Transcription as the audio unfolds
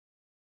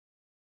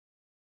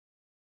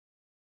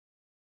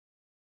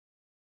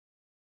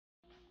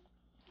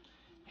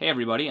Hey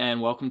everybody,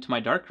 and welcome to my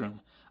darkroom.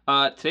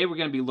 Today we're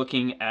going to be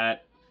looking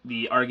at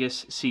the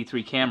Argus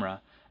C3 camera.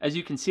 As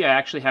you can see, I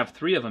actually have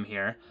three of them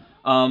here.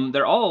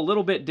 They're all a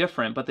little bit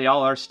different, but they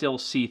all are still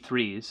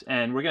C3s,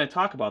 and we're going to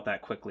talk about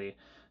that quickly.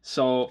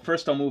 So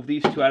first I'll move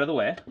these two out of the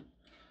way,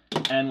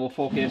 and we'll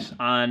focus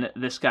on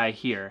this guy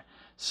here.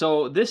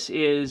 So this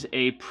is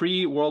a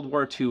pre-World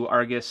War II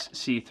Argus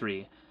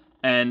C3.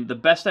 And the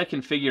best I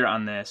can figure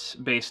on this,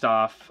 based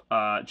off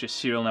just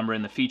serial number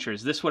and the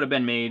features, this would have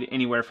been made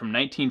anywhere from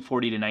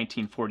 1940 to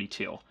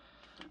 1942.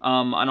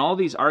 On all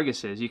these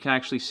Arguses, you can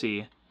actually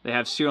see they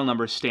have serial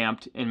numbers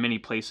stamped in many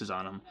places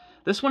on them.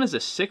 This one is a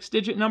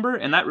 6-digit number,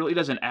 and that really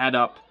doesn't add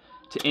up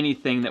to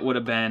anything that would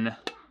have been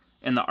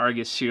in the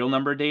Argus serial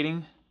number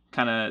dating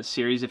kind of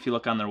series if you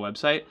look on their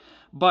website.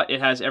 But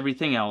it has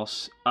everything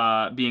else,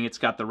 being it's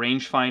got the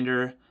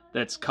rangefinder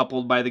that's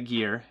coupled by the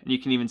gear, and you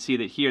can even see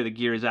that here the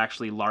gear is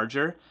actually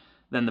larger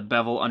than the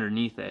bevel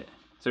underneath it.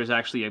 So there's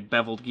actually a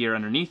beveled gear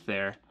underneath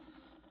there,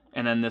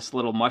 and then this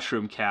little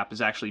mushroom cap is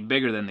actually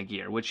bigger than the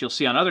gear, which you'll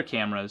see on other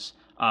cameras.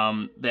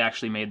 They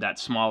actually made that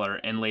smaller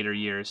in later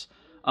years.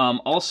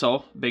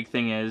 Also, big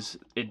thing is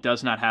it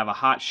does not have a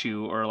hot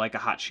shoe or like a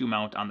hot shoe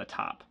mount on the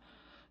top.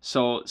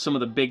 So some of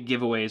the big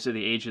giveaways of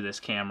the age of this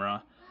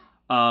camera.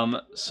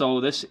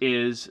 So this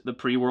is the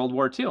pre-World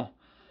War II.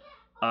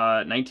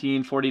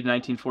 1940 to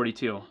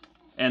 1942.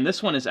 And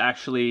this one is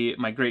actually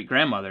my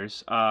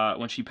great-grandmother's.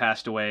 When she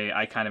passed away,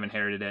 I kind of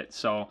inherited it.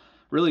 So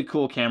really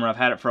cool camera. I've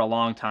had it for a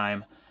long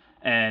time,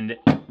 and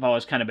I've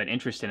always kind of been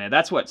interested in it.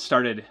 That's what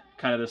started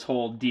kind of this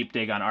whole deep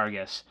dig on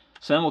Argus.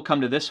 So then we'll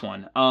come to this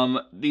one.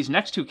 These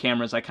next two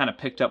cameras I kind of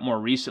picked up more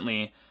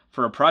recently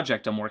for a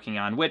project I'm working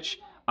on, which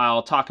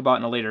I'll talk about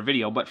in a later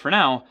video. But for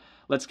now,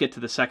 let's get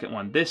to the second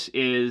one. This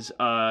is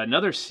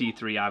another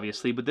C3,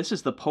 obviously, but this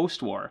is the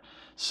post-war.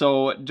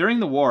 So during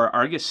the war,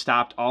 Argus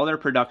stopped all their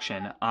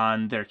production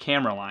on their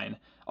camera line,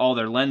 all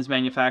their lens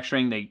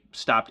manufacturing. They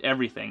stopped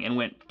everything and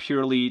went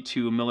purely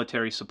to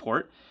military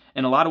support.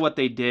 And a lot of what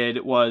they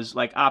did was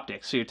like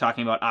optics. So you're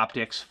talking about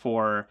optics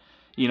for,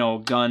 you know,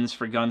 guns,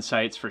 for gun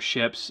sights, for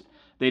ships.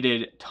 They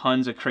did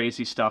tons of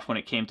crazy stuff when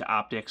it came to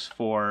optics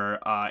for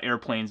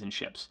airplanes and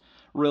ships.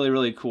 Really,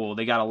 really cool.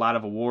 They got a lot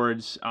of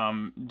awards,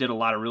 did a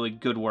lot of really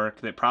good work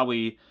that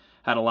probably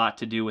had a lot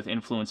to do with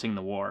influencing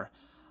the war.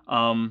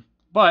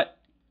 But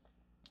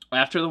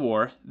after the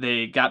war,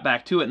 they got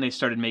back to it and they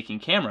started making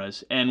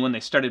cameras. And when they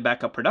started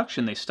back up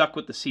production, they stuck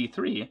with the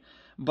C3,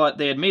 but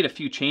they had made a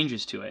few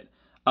changes to it.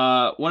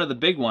 One of the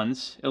big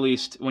ones, at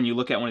least when you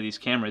look at one of these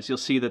cameras, you'll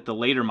see that the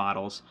later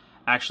models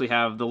actually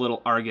have the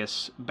little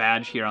Argus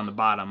badge here on the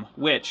bottom,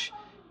 which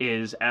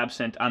is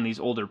absent on these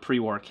older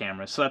pre-war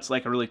cameras. So that's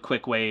like a really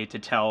quick way to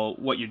tell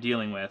what you're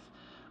dealing with.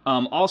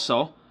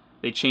 Also,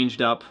 they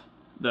changed up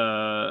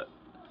the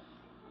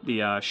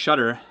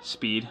shutter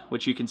speed,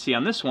 which you can see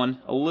on this one,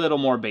 a little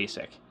more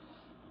basic.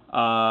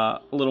 A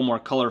little more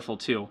colorful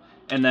too.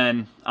 And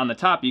then on the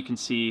top you can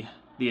see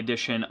the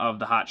addition of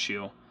the hot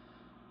shoe.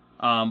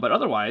 But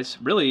otherwise,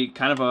 really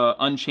kind of a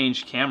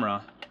unchanged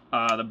camera.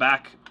 The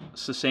back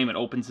is the same, it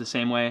opens the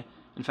same way.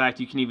 In fact,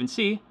 you can even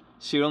see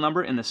serial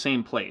number in the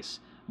same place.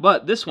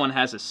 But this one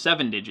has a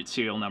 7-digit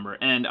serial number,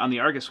 and on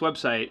the Argus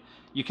website,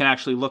 you can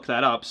actually look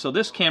that up. So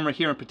this camera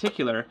here in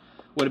particular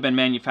would have been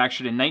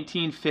manufactured in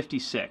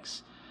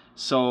 1956,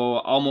 so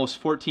almost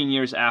 14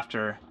 years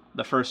after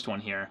the first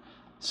one here.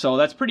 So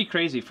that's pretty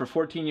crazy. For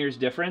 14 years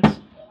difference,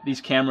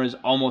 these cameras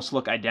almost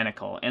look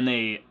identical, and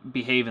they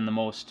behave in the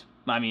most,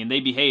 I mean,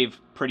 they behave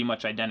pretty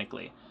much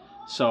identically.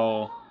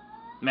 So,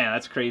 man,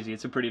 that's crazy.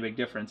 It's a pretty big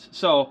difference.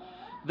 So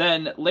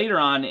then later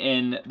on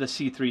in the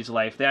C3's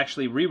life, they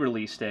actually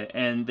re-released it,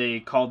 and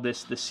they called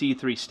this the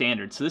C3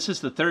 Standard. So this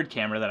is the third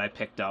camera that I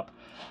picked up.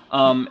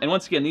 And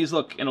once again, these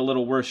look in a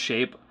little worse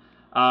shape.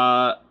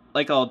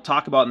 Like I'll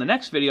talk about in the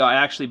next video, I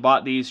actually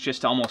bought these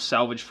just to almost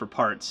salvage for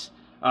parts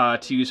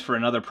to use for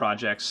another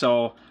project.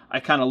 So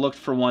I kind of looked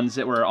for ones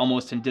that were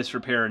almost in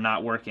disrepair or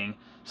not working.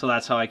 So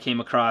that's how I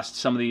came across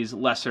some of these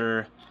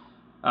lesser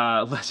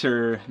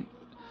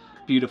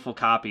beautiful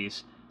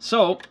copies.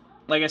 So,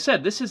 like I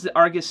said, this is the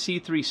Argus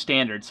C3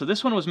 Standard. So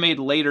this one was made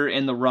later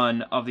in the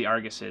run of the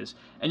Arguses.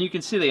 And you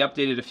can see they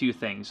updated a few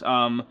things.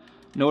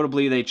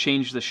 Notably, they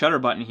changed the shutter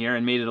button here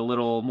and made it a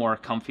little more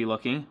comfy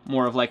looking.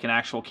 More of like an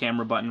actual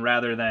camera button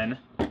rather than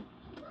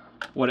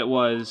what it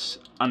was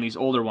on these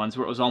older ones,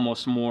 where it was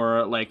almost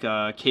more like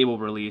a cable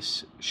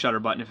release shutter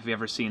button, if you've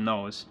ever seen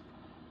those.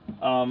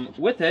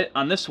 With it,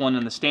 on this one,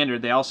 in the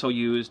Standard, they also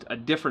used a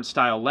different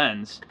style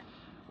lens.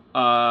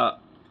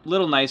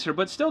 Little nicer,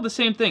 but still the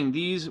same thing.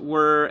 These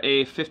were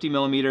a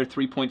 50mm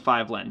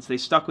 3.5 lens. They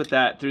stuck with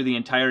that through the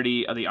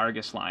entirety of the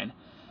Argus line.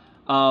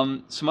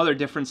 Some other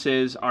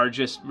differences are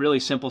just really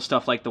simple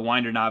stuff like the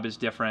winder knob is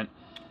different.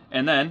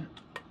 And then,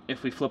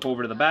 if we flip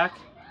over to the back,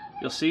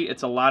 you'll see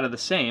it's a lot of the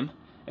same,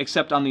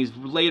 except on these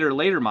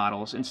later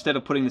models, instead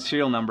of putting the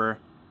serial number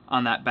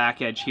on that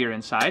back edge here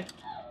inside,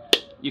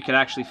 you could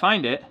actually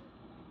find it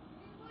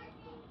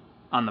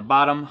on the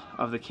bottom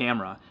of the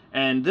camera.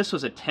 And this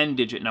was a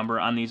 10-digit number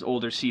on these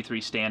older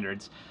C3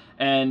 standards.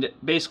 And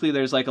basically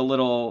there's like a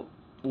little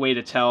way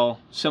to tell.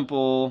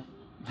 Simple,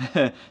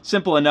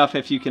 simple enough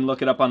if you can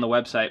look it up on the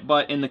website.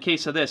 But in the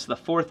case of this, the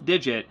fourth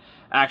digit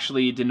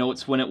actually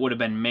denotes when it would have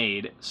been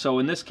made. So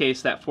in this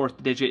case, that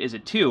fourth digit is a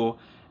 2,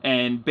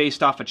 and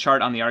based off a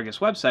chart on the Argus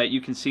website,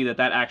 you can see that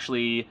that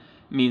actually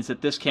means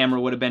that this camera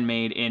would have been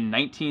made in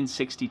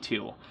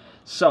 1962.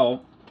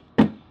 So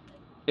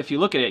if you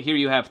look at it, here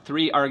you have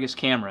 3 Argus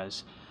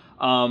cameras,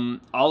 all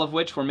of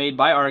which were made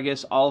by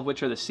Argus, all of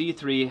which are the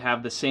C3,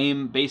 have the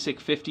same basic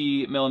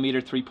 50mm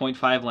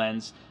 3.5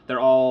 lens. They're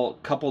all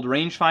coupled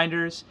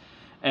rangefinders,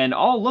 and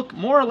all look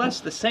more or less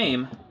the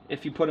same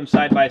if you put them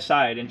side by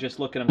side and just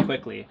look at them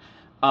quickly.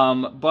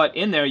 But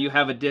in there you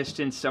have a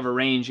distance of a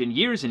range in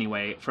years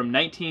anyway, from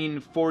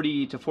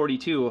 1940 to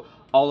 42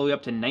 all the way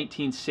up to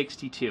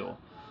 1962.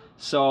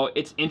 So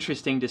it's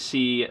interesting to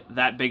see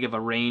that big of a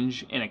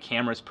range in a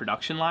camera's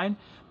production line,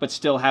 but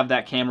still have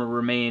that camera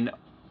remain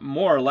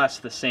more or less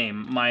the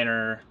same,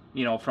 minor,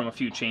 you know, from a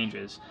few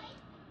changes.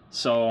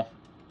 So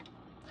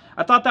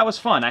I thought that was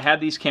fun. I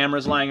had these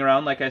cameras lying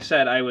around. Like I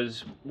said, I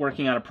was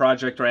working on a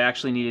project where I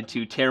actually needed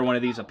to tear one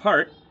of these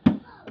apart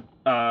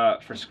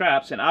for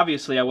scraps, and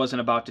obviously I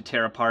wasn't about to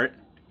tear apart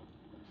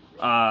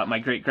my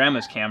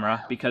great-grandma's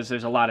camera because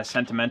there's a lot of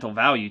sentimental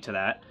value to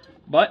that.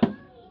 But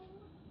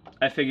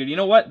I figured, you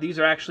know what, these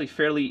are actually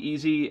fairly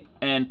easy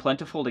and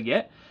plentiful to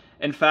get.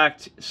 In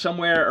fact,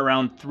 somewhere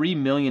around 3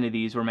 million of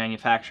these were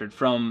manufactured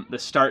from the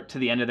start to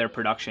the end of their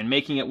production,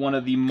 making it one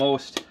of the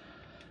most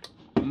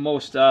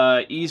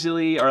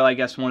easily, or I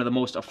guess one of the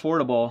most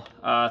affordable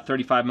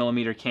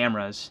 35mm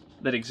cameras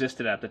that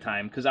existed at the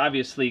time. Because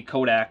obviously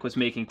Kodak was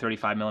making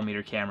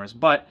 35mm cameras,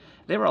 but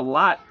they were a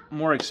lot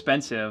more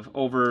expensive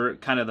over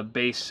kind of the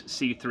base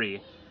C3.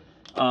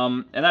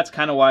 And that's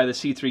kind of why the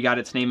C3 got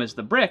its name as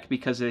the Brick,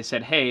 because they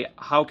said, hey,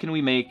 how can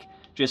we make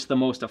just the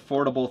most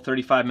affordable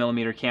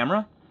 35mm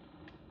camera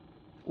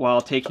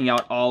while taking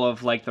out all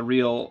of like the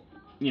real,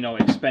 you know,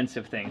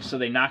 expensive things? So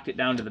they knocked it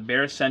down to the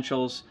bare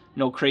essentials,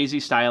 no crazy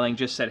styling,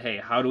 just said, hey,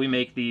 how do we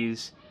make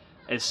these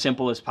as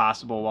simple as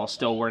possible while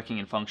still working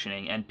and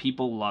functioning? And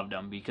people loved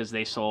them because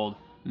they sold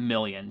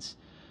millions.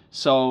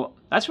 So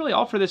that's really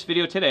all for this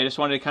video today. I just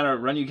wanted to kind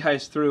of run you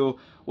guys through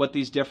what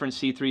these different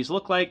C3s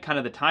look like, kind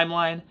of the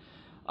timeline,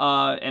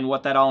 and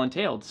what that all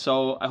entailed.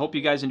 So I hope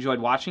you guys enjoyed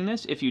watching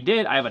this. If you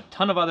did, I have a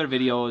ton of other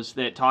videos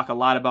that talk a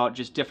lot about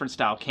just different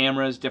style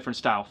cameras, different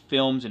style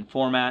films and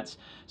formats.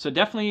 So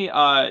definitely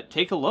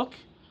take a look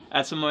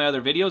at some of my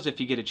other videos if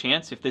you get a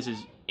chance, if this is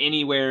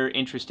anywhere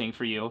interesting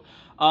for you.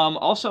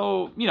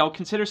 Also, you know,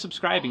 consider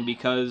subscribing,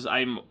 because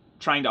I'm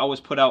trying to always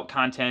put out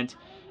content,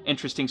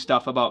 interesting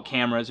stuff about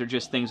cameras or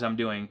just things I'm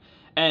doing.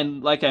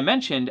 And like I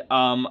mentioned,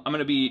 I'm going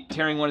to be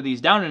tearing one of these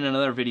down in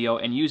another video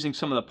and using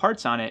some of the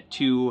parts on it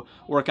to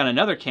work on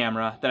another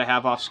camera that I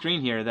have off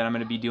screen here that I'm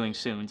going to be doing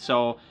soon.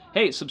 So,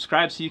 hey,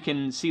 subscribe so you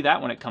can see that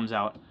when it comes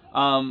out.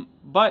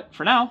 But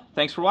for now,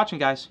 thanks for watching,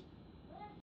 guys.